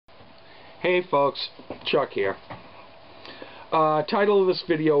Hey folks, Chuck here. Title of this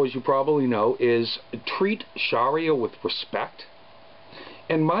video, as you probably know, is Treat Sharia with Respect.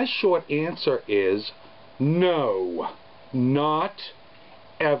 And my short answer is no, not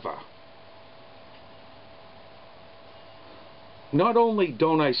ever. Not only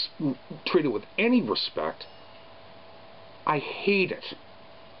don't I treat it with any respect, I hate it.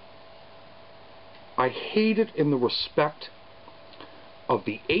 I hate it in the respect of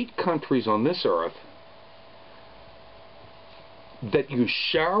the 8 countries on this earth that use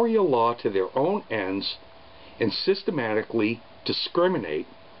Sharia law to their own ends and systematically discriminate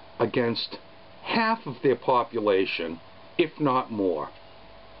against half of their population, if not more.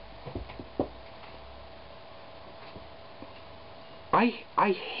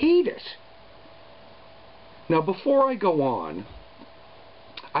 I hate it. Now, before I go on,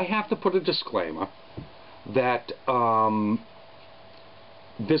 I have to put a disclaimer that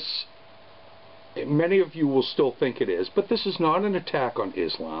many of you will still think it is, but this is not an attack on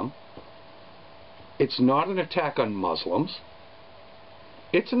Islam. It's not an attack on Muslims.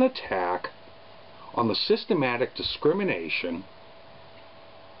 It's an attack on the systematic discrimination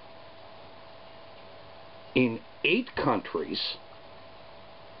in 8 countries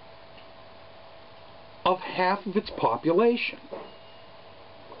of half of its population.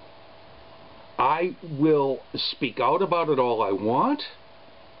 I will speak out about it all I want,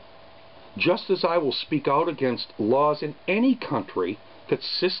 just as I will speak out against laws in any country that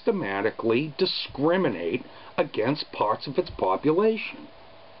systematically discriminate against parts of its population.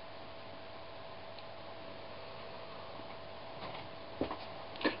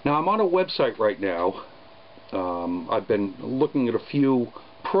 Now, I'm on a website right now. I've been looking at a few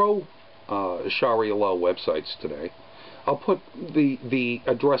pro-Sharia law websites today. I'll put the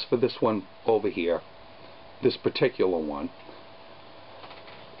address for this one over here, this particular one.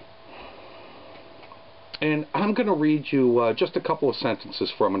 And I'm going to read you just a couple of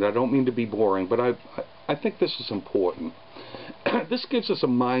sentences from it. I don't mean to be boring, but I think this is important. This gives us a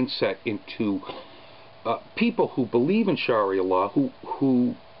mindset into people who believe in Sharia law,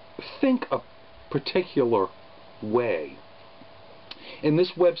 who think a particular way. And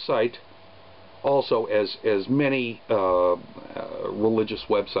this website, also as many religious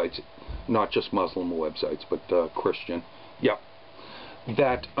websites, not just Muslim websites, but Christian,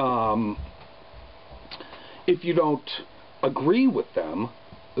 that if you don't agree with them,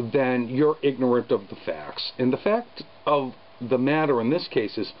 then you're ignorant of the facts. And the fact of the matter in this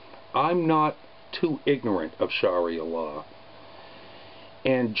case is I'm not too ignorant of Sharia law.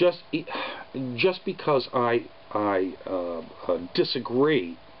 And just because I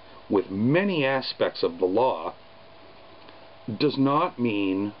disagree with many aspects of the law does not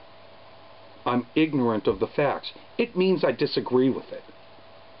mean I'm ignorant of the facts. It means I disagree with it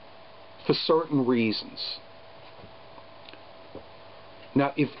for certain reasons.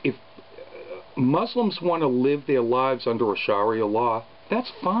 Now, if Muslims want to live their lives under a Sharia law,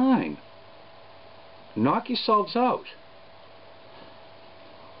 that's fine. Knock yourselves out.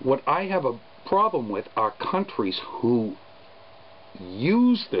 What I have a problem with are countries who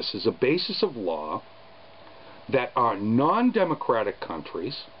use this as a basis of law, that are non-democratic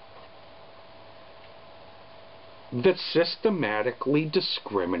countries, that systematically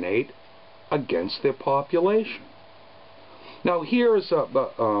discriminate against their population. Now, here's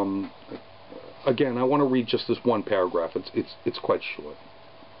again, I want to read just this one paragraph. It's quite short.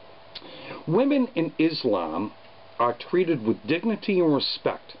 Women in Islam are treated with dignity and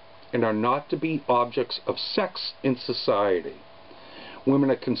respect and are not to be objects of sex in society. Women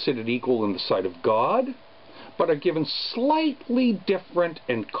are considered equal in the sight of God, but are given slightly different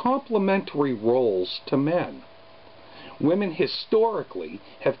and complementary roles to men. Women historically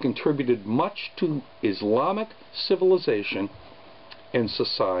have contributed much to Islamic civilization and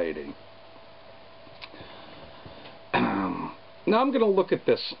society. Now I'm going to look at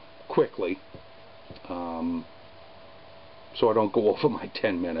this quickly, so I don't go over my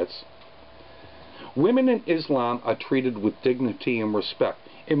 10 minutes. Women in Islam are treated with dignity and respect.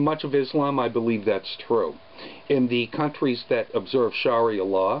 In much of Islam, I believe that's true. In the countries that observe Sharia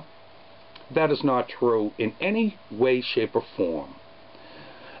law, that is not true in any way, shape, or form.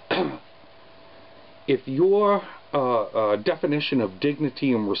 If your definition of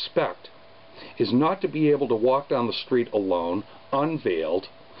dignity and respect is not to be able to walk down the street alone, unveiled,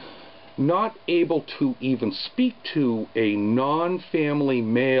 not able to even speak to a non-family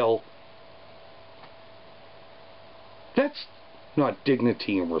male, that's not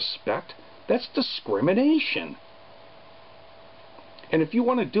dignity and respect. That's discrimination. And if you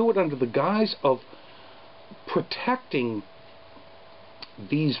want to do it under the guise of protecting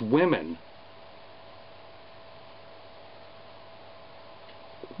these women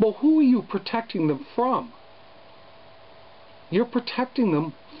Well, who are you protecting them from? You're protecting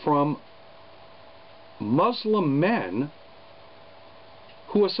them from Muslim men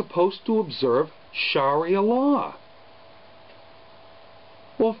who are supposed to observe Sharia law.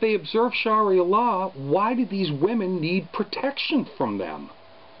 Well, if they observe Sharia law, why do these women need protection from them?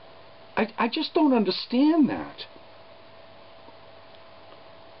 I just don't understand that.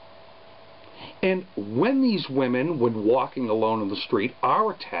 And when these women, when walking alone in the street,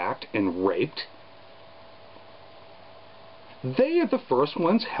 are attacked and raped, they are the first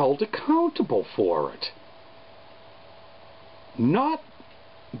ones held accountable for it. Not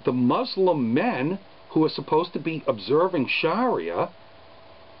the Muslim men who are supposed to be observing Sharia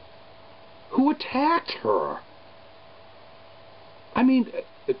who attacked her. I mean,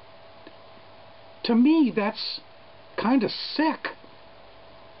 to me, that's kind of sick.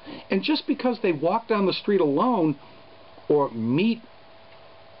 And just because they walk down the street alone or meet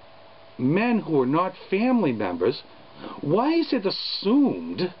men who are not family members, why is it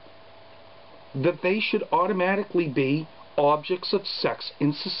assumed that they should automatically be objects of sex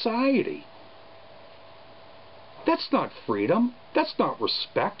in society? That's not freedom. That's not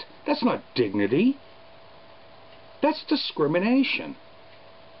respect. That's not dignity. That's discrimination.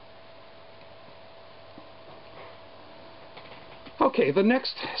 Okay, the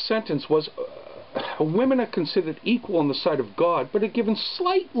next sentence was, women are considered equal in the sight of God, but are given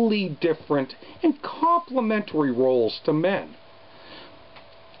slightly different and complementary roles to men.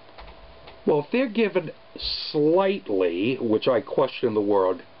 Well, if they're given slightly, which I question the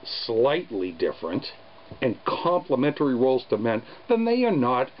word slightly different, and complementary roles to men, then they are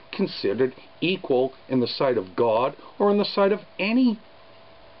not considered equal in the sight of God or in the sight of anybody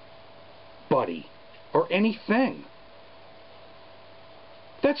or anything.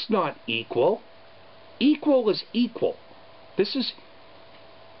 That's not equal. Equal is equal. This is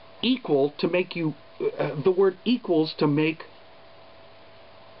equal to make you, the word equals to make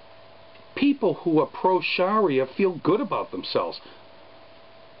people who are pro-Sharia feel good about themselves.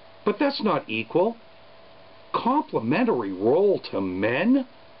 But that's not equal. Complementary role to men?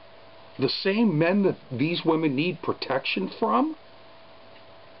 The same men that these women need protection from?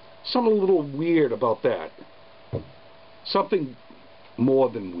 Something a little weird about that. Something more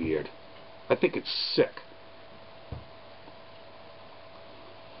than weird. I think it's sick.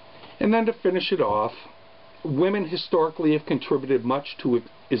 And then to finish it off, women historically have contributed much to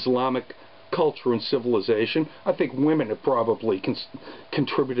Islamic culture and civilization. I think women have probably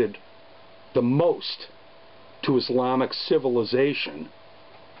contributed the most to Islamic civilization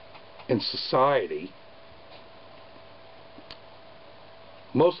and society,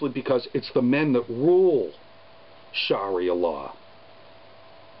 mostly because it's the men that rule Sharia law.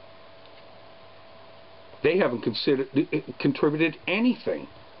 They haven't contributed anything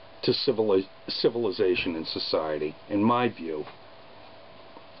to civilization and society, in my view.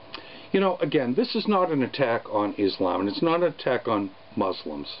 You know, again, this is not an attack on Islam, and it's not an attack on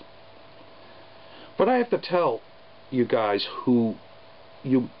Muslims. But I have to tell you guys who,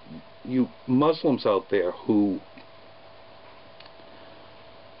 you Muslims out there who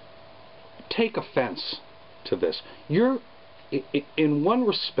take offense to this, you're, in one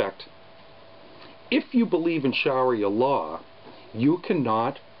respect, if you believe in Sharia law, you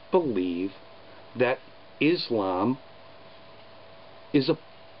cannot believe that Islam is a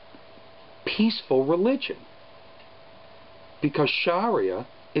peaceful religion, because Sharia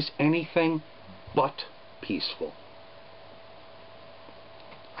is anything but peaceful.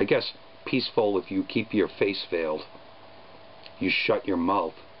 I guess peaceful if you keep your face veiled, you shut your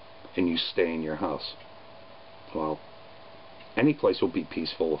mouth, and you stay in your house. Well, any place will be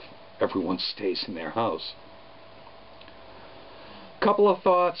peaceful if everyone stays in their house. Couple of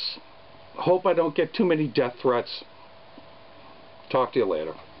thoughts. Hope I don't get too many death threats. Talk to you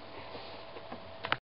later.